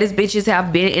the baddest bitches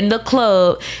have been in the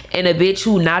club and a bitch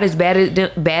who not as bad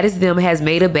as them has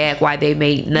made a bag while they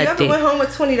made nothing. You ever went home with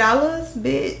 $20,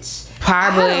 bitch?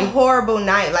 Probably. I had a horrible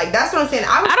night. Like that's what I'm saying.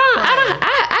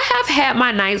 I have had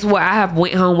my nights where I have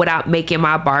went home without making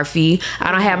my bar fee.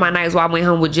 I don't have my nights where I went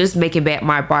home with just making back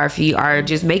my bar fee or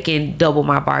just making double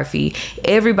my bar fee.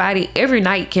 Every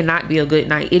night cannot be a good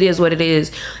night. It is what it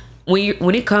is.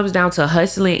 When it comes down to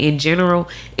hustling in general,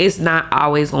 it's not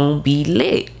always gonna be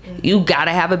lit. You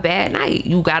gotta have a bad night.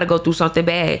 You gotta go through something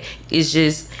bad. It's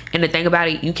just, and the thing about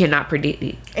it, you cannot predict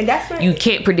it. And that's where you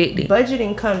can't predict it.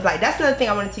 Budgeting comes. Like that's another thing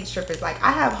I want to teach strippers. Like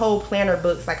I have whole planner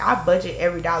books. Like I budget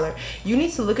every dollar. You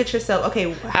need to look at yourself.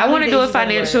 Okay, I want to do a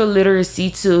financial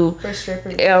literacy too for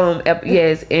strippers.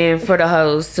 Yes, and for the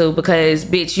hoes too, because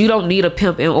bitch, you don't need a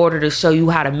pimp in order to show you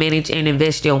how to manage and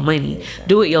invest your money. Exactly.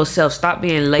 Do it yourself. Stop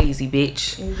being lazy,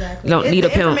 bitch. Exactly. You don't need a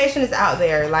pimp. Information is out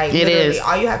there. Like it literally, is.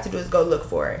 All you have to do is go look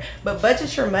for it. But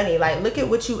budget your money. Like look at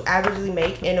what you averagely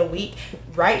make in a week.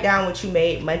 Write down what you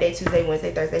made Monday, Tuesday,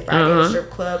 Wednesday, Thursday, Friday in the strip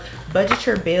club. Budget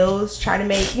your bills. Try to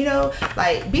make,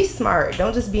 like be smart.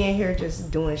 Don't just be in here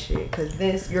just doing shit because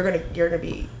then you're gonna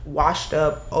be washed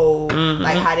up old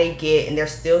like how they get and they're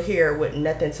still here with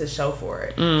nothing to show for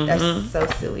it. That's so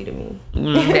silly to me.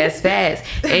 That's fast.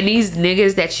 And these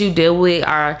niggas that you deal with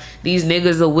are these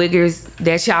niggas or wiggers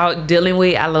that y'all dealing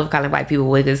with. I love calling white people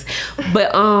wiggers,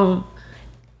 but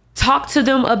talk to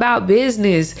them about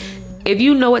business. If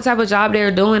you know what type of job they're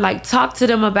doing, like talk to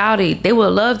them about it. They would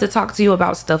love to talk to you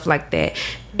about stuff like that.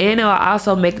 And it'll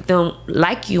also make them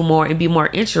like you more and be more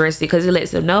interested because it lets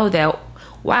them know that,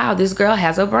 wow, this girl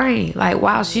has a brain. Like,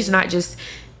 wow, she's not just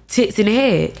tits in the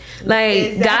head. Like,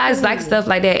 exactly. Guys like stuff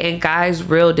like that. And guys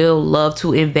real deal love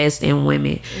to invest in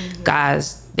women.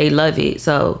 Guys, they love it.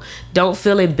 So don't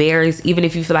feel embarrassed, even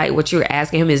if you feel like what you're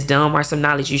asking him is dumb or some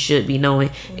knowledge you should be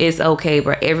knowing. It's okay,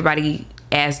 bro. Everybody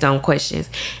ask dumb questions.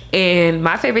 And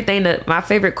my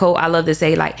favorite quote I love to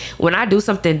say, like when I do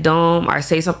something dumb or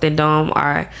say something dumb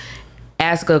or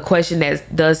ask a question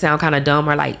that does sound kind of dumb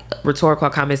or like rhetorical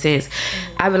common sense,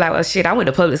 I be like, well shit, I went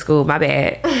to public school, my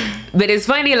bad. But it's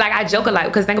funny, like I joke a lot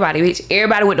because think about it, bitch,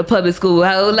 everybody went to public school,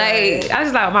 ho. Like I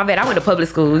was like, my bad, I went to public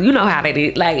school, you know how they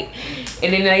did, like.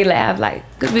 And then they laugh like,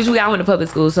 cause bitch, we all went to public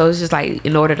school, so it's just like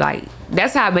in order to like,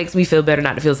 that's how it makes me feel better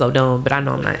not to feel so dumb. But I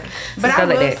know I'm not. But I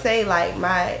will say like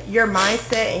your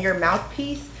mindset and your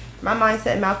mouthpiece. My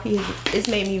mindset and mouthpiece it's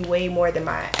made me way more than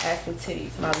my ass and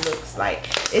titties, my looks. Like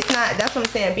it's not. That's what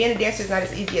I'm saying. Being a dancer is not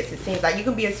as easy as it seems. Like you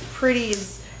can be as pretty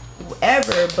as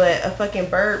ever, but a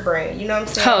fucking bird brain. You know what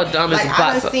I'm saying? How dumb like is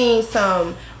I've seen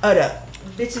some other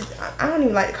bitches. I don't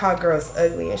even like to call girls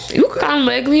ugly and shit. You call them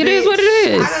ugly. It is what it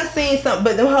is. I done seen some,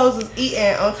 but them hoes was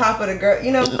eating on top of the girl.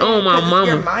 You know, oh my mama.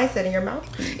 Your mindset and your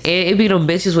mouthpiece. And it be them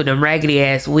bitches with them raggedy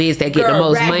ass wigs that get the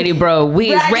most money, bro.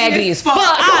 Wigs raggedy as fuck.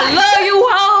 I love you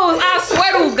hoes. I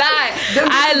swear to God,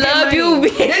 I love you.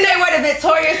 Then they wear the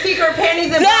Victoria's Secret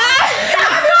panties and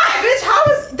I be like, bitch, how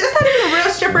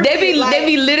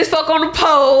on the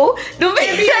pole. The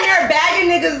And be in there bagging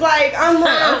niggas like, I'm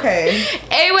like, okay.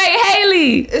 Hey, wait,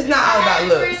 Haley. It's not all about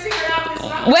looks.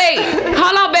 Wait,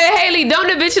 hold on, babe. Haley, don't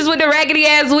the bitches with the raggedy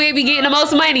ass wig be getting the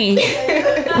most money?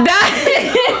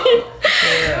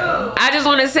 I just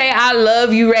want to say I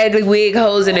love you raggedy wig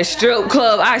hoes in a strip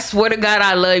club. I swear to God,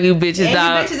 I love you bitches, And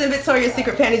dog. you bitches in Victoria's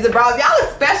Secret panties and bras. Y'all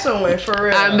a special one, for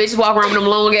real. Bitches walk around with them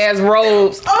long ass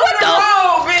robes. What the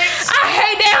road, bitch? I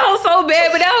hate that hoe so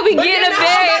bad, but that hoe be But getting then a that hoe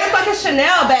bag. got a fucking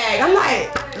Chanel bag. I'm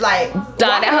like,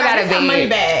 Dog, that hoe got a bag. Money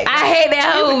bag. I hate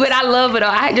that hoe, but I love it though.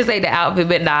 I just hate the outfit,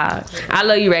 but nah. I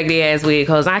love you raggedy ass wig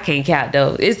hoes. I can't count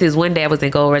though. It's this one day I was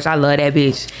in Gold Rush. I love that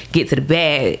bitch. Get to the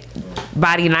bag.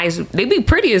 Body nice. They be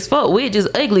pretty as fuck. Wig just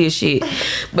ugly as shit.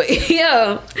 But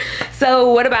yeah.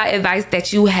 So what about advice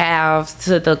that you have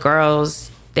to the girls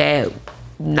that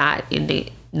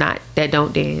that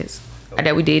don't dance? Or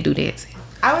that we did do dancing?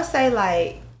 I would say,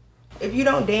 like, if you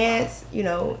don't dance, you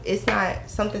know, it's not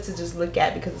something to just look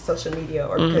at because of social media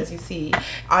or because you see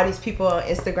all these people on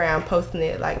Instagram posting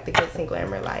it, like the glitz and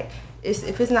glamour. Like,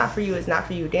 if it's not for you, it's not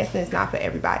for you. Dancing is not for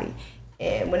everybody.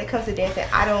 And when it comes to dancing,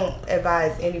 I don't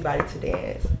advise anybody to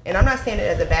dance. And I'm not saying it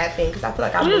as a bad thing because I feel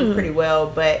like I'm doing pretty well,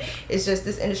 but it's just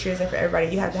this industry isn't for everybody.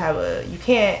 You have to have you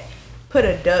can't put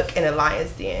a duck in a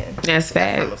lion's den. That's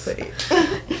facts. I'm gonna put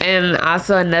it. And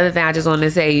also another thing I just want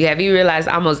to say, have you realized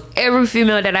almost every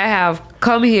female that I have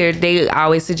come here, they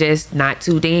always suggest not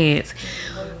to dance.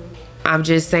 I'm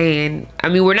just saying, I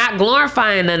mean, we're not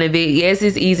glorifying none of it. Yes,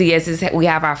 it's easy. Yes, we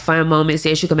have our fun moments.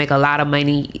 Yes, you can make a lot of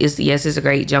money. Yes, it's a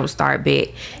great jumpstart bet.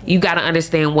 You got to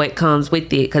understand what comes with it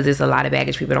because it's a lot of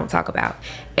baggage people don't talk about.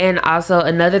 And also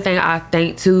another thing I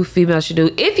think too, females should do,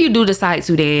 if you do decide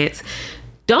to dance,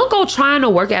 don't go trying to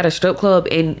work at a strip club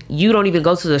and you don't even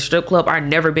go to the strip club or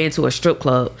never been to a strip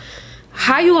club.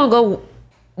 How you gonna go?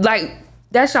 Like,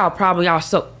 that's y'all problem.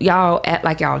 Y'all act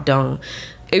like y'all dumb.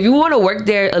 If you want to work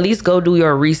there, at least go do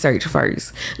your research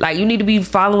first. Like, you need to be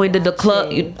following the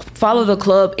club. Follow the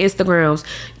club Instagrams.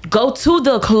 Go to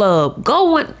the club.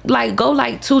 Go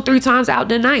 2-3 times out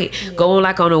the night. Yeah. Go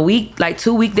on a week, like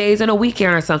 2 weekdays and a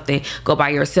weekend or something. Go by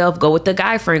yourself. Go with the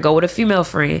guy friend. Go with a female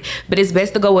friend. But it's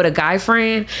best to go with a guy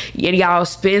friend and y'all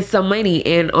spend some money.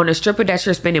 And on a stripper that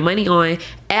you're spending money on,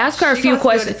 ask her a few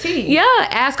questions. Yeah,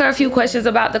 ask her a few questions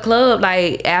about the club.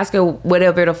 Like, ask her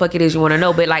whatever the fuck it is you want to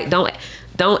know. But like,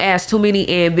 don't ask too many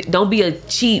and don't be a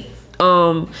cheap.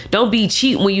 Don't be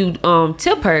cheap when you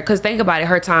tip her, because think about it,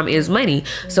 her time is money.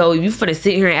 So if you finna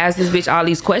sit here and ask this bitch all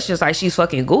these questions like she's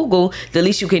fucking Google, the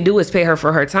least you can do is pay her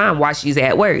for her time while she's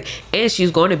at work, and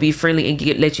she's going to be friendly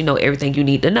and let you know everything you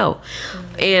need to know.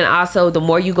 And also, the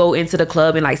more you go into the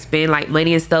club and like spend like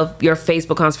money and stuff, your face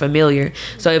becomes familiar.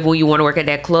 So if when you want to work at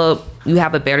that club, you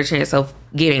have a better chance of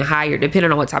getting hired, depending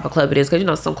on what type of club it is, because you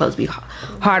know some clubs be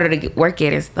harder to work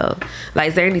at and stuff. Like,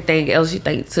 is there anything else you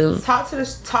think too? Talk to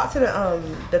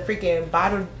the freaking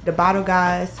bottle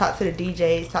guys. Talk to the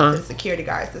DJs. Talk to the security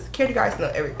guys. The security guys know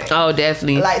everything. Oh,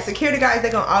 definitely. Like, security guys,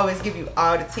 they gonna always give you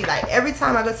all the tea. Like, every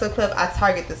time I go to a club, I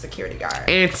target the security guard.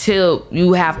 And tip,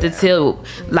 you have to tip.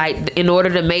 Like, in order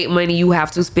to make money, you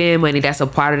have to spend money. That's a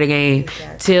part of the game.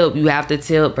 Exactly. Tip, you have to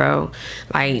tip, bro.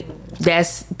 Like,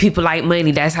 that's, people like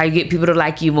money. That's how you get people to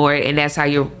like you more, and that's how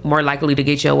you're more likely to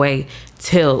get your way.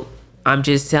 Tip. I'm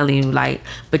just telling you, like,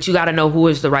 but you gotta know who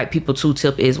is the right people to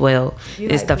tip as well,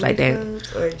 and stuff like that.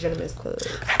 Or gentlemen's clubs?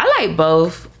 I like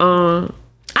both. I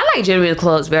like gentlemen's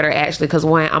clubs better actually, because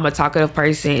one, I'm a talkative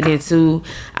person, and then two,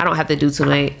 I don't have to do too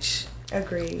much.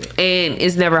 Agreed. And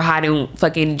it's never hot in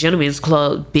fucking gentlemen's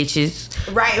club, bitches.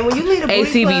 Right, and when you leave the booty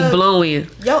AC club, be blowing.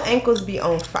 Your ankles be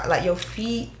on fire. Like, your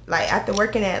feet, like, after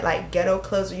working at, like, ghetto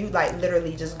clubs where you, like,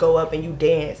 literally just go up and you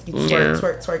dance. You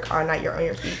twerk all night. You're on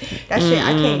your feet. That shit,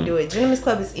 I can't do it. Gentlemen's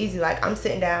club is easy. Like, I'm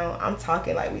sitting down. I'm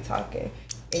talking like we talking.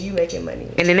 And you making money.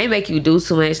 And then they make you do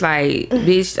too much. Like,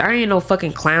 bitch, I ain't no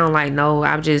fucking clown. Like, no,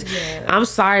 I'm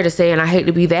sorry to say, and I hate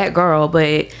to be that girl,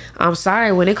 but I'm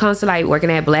sorry when it comes to like working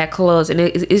at black clubs, and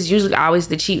it's usually always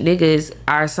the cheap niggas,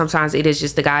 or sometimes it is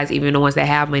just the guys, even the ones that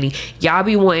have money. Y'all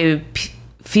be wanting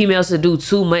females to do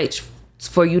too much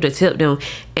for you to tip them.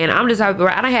 And I'm just like,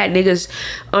 I done had niggas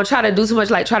try to do too much,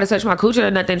 like try to touch my coochie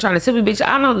or nothing, trying to tip me, bitch.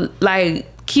 I don't like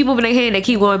keep moving their hand, they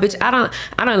keep going, bitch. I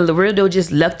don't the real deal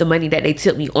just left the money that they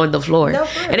tipped me on the floor. No,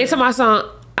 and they tell my son,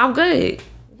 I'm good.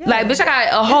 Like, bitch, I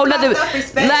got a whole nother,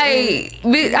 self-respect. like,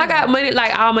 bitch, I got money,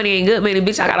 like, all money ain't good money,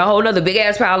 bitch. I got a whole nother big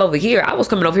ass pile over here. I was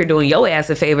coming over here doing your ass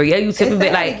a favor. Yeah, you tipping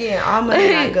bit, like, again, all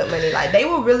money not good money. Like, they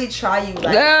will really try you.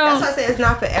 Like, that's why I say it's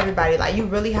not for everybody. Like, you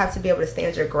really have to be able to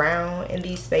stand your ground in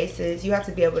these spaces. You have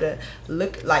to be able to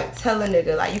look, like, tell a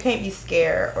nigga, like, you can't be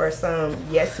scared or some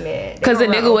yes man. Because the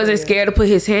nigga wasn't scared to put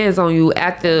his hands on you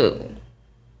at the.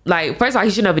 Like, first of all,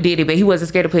 he should never did it, but he wasn't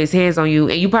scared to put his hands on you.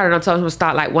 And you probably done told him to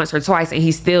stop like once or twice, and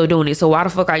he's still doing it. So why the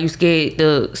fuck are you scared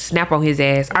to snap on his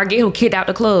ass or get him kicked out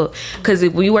the club? Because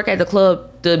when you work at the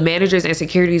club, the managers and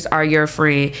securities are your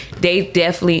friend. They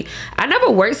definitely. I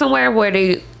never worked somewhere where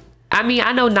they. I mean,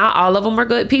 I know not all of them are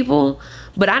good people,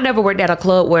 but I never worked at a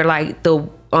club where like the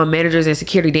managers and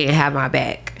security didn't have my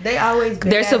back. They always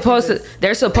they're supposed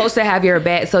to have your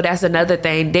back. So that's another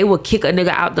thing. They will kick a nigga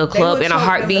out the club in a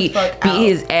heartbeat, beat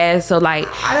his ass. So like,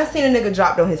 I done seen a nigga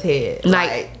dropped on his head.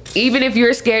 Like even if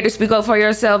you're scared to speak up for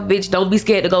yourself, bitch, don't be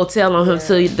scared to go tell on him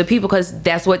to the people, because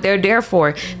that's what they're there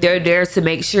for. They're there to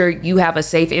make sure you have a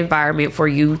safe environment for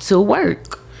you to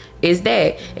work. Is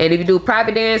that. And if you do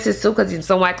private dances too, because in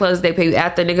some white clubs they pay you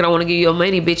after, nigga don't want to give you your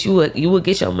money, bitch, you would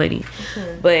get your money.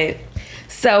 But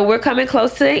so we're coming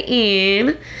close to the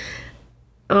end.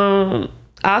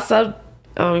 Also,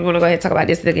 you want to go ahead and talk about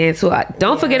this again too.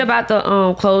 Don't forget about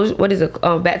the close. What is it?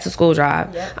 Back to school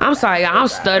drive. Yep. I'm sorry, y'all, I'm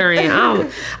stuttering.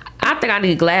 I think I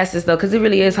need glasses though, because it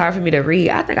really is hard for me to read.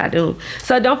 I think I do.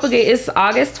 So don't forget, it's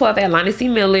August 12th at Lonnie C.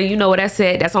 Miller. You know what I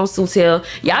said. That's on Sutil.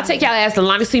 Y'all take y'all ass to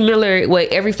Lonnie C. Miller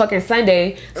every fucking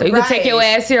Sunday. So you can take your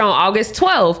ass here on August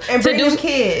 12th and bring them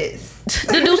kids.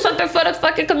 To do something for the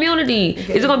fucking community.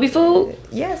 Is it gonna be food?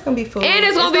 Yeah, it's gonna be food. And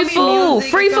it's gonna be food.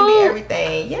 Music, free food.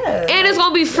 Everything. Yeah. And it's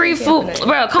gonna be free food.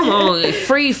 Bro, come on.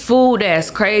 Free food, that's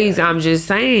crazy. I'm just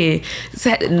saying. It's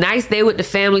a nice day with the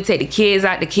family. Take the kids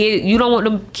out. The kids, you don't want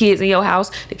them kids in your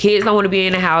house. The kids don't want to be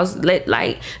in the house. Let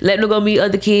them go meet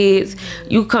other kids.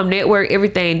 You come network,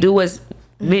 everything. Do what's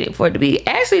meant for it to be.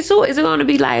 Actually, too, is it gonna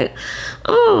be like,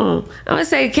 I'm gonna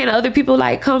say, can other people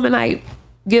like come and like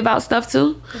give out stuff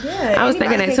too? Yeah, I was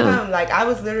thinking that too. Like, I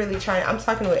was literally I'm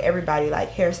talking with everybody,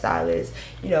 like hairstylists,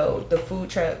 you know, the food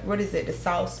truck, what is it, the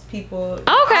sauce people. Okay,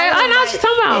 I know what you're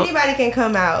talking about. Anybody can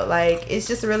come out. Like, it's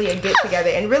just really a get together,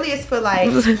 and really it's for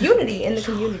like unity in the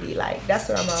community. Like, that's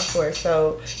what I'm all for.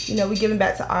 So, you know, we giving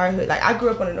back to our hood. Like, I grew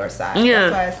up on the north side.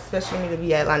 Yeah. That's why it's special for me to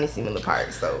be at Lonnie C. Miller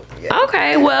Park. So yeah.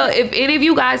 Okay, well, if any of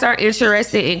you guys are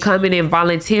interested in coming and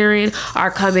volunteering or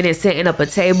coming and setting up a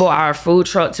table or a food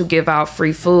truck to give out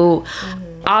free food.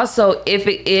 Also, if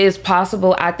it is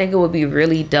possible, I think it would be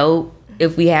really dope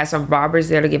if we had some barbers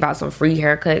there to give out some free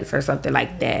haircuts or something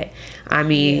like that. I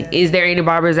mean, is there any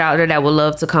barbers out there that would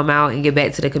love to come out and get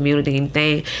back to the community and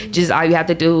thing? Just all you have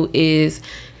to do is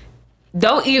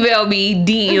don't email me,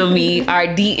 DM me,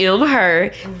 or DM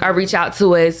her, or reach out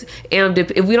to us. And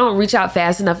if we don't reach out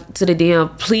fast enough to the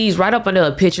DM, please write up under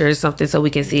a picture or something so we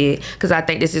can see it, because I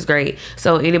think this is great.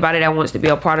 So anybody that wants to be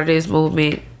a part of this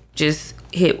movement, just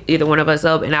hit either one of us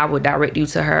up and I will direct you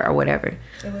to her or whatever.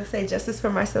 And we'll say justice for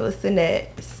Marcellus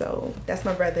Sinet. So that's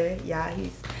my brother. Yeah,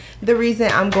 he's the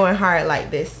reason I'm going hard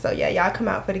like this. So yeah, y'all come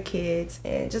out for the kids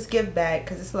and just give back,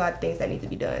 because there's a lot of things that need to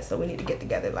be done. So we need to get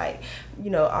together, like, you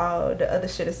know, all the other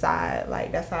shit aside.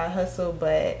 Like, that's how I hustle,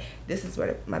 but this is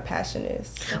where my passion is.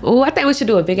 So. Oh, I think we should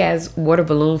do a big ass water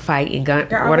balloon fight and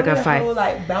water gun fight. Whole,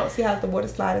 like, bouncy house, the water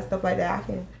slide and stuff like that. I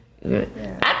can. Yeah.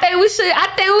 I think we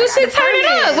should turn it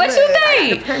up. What you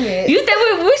think? You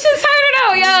think we should turn it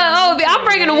up, yo? I'm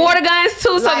bringing the water guns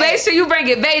too, so make sure you bring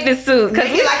it bathing suit.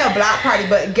 Make it like a block party,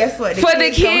 but guess what? For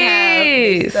the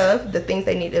kids, stuff, the things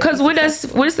they need. Because when is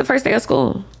the first day of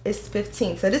school? It's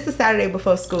 15th, so this is the Saturday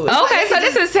before school. It's okay, so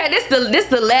this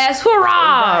the last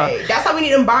hurrah. Right. That's how we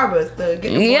need them barbers to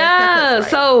get the right.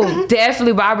 So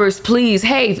definitely barbers, please.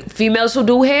 Hey, females who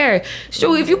do hair,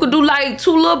 sure, if you could do like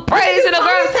 2 little braids in a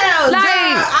girl. Like,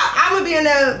 I'm gonna be in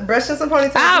there brushing some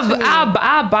ponytails.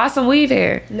 I'll buy some weave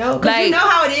hair. No, because like, you know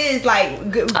how it is, like,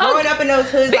 growing up in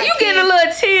those hoods. But like, you getting a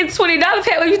little $10-$20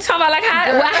 pack when you talking about like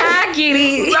how I get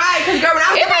it. Right, because girl, when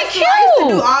I was in high school, I used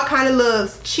to do all kind of little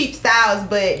cheap styles,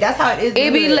 but that's how it is.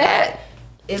 It be lit.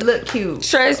 It look cute.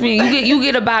 Trust me, you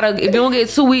get about if you don't get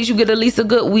 2 weeks, you get at least a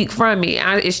good week from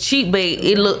it. It's cheap, but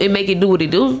it make it do what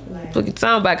it do. What you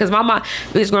talking about? Because my mom,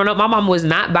 bitch, growing up, my mom was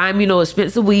not buying me no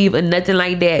expensive weave or nothing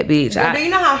like that, bitch. Do you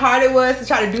know how hard it was to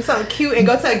try to do something cute and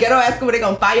go to a ghetto ass school where they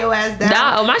gonna fire your ass down?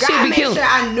 No, my shit be cute. Sure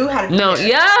I knew how to do that.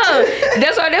 Yeah,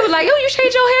 that's why they was like, yo, you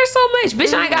change your hair so much,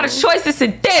 bitch. I ain't got a choice. It's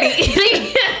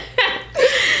synthetic.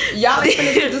 Y'all ain't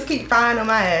finna just keep firing on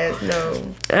my ass.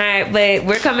 No. All right, but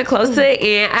we're coming close to the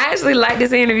end. I actually like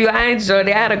this interview. I enjoyed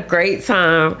it. I had a great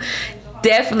time.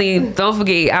 definitely don't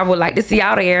forget. I would like to see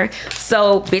y'all there.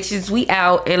 So, bitches, we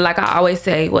out. And like I always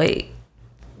say, wait.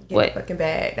 Get What? a fucking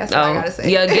bag. That's what I gotta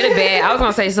say. Yeah, get a bag. I was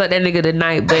gonna say suck that nigga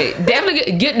tonight, but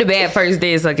definitely get the bag first,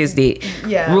 then suck his dick.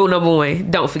 Yeah. Rule number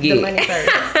 1. Don't forget. The money first.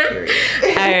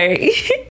 Period. All right.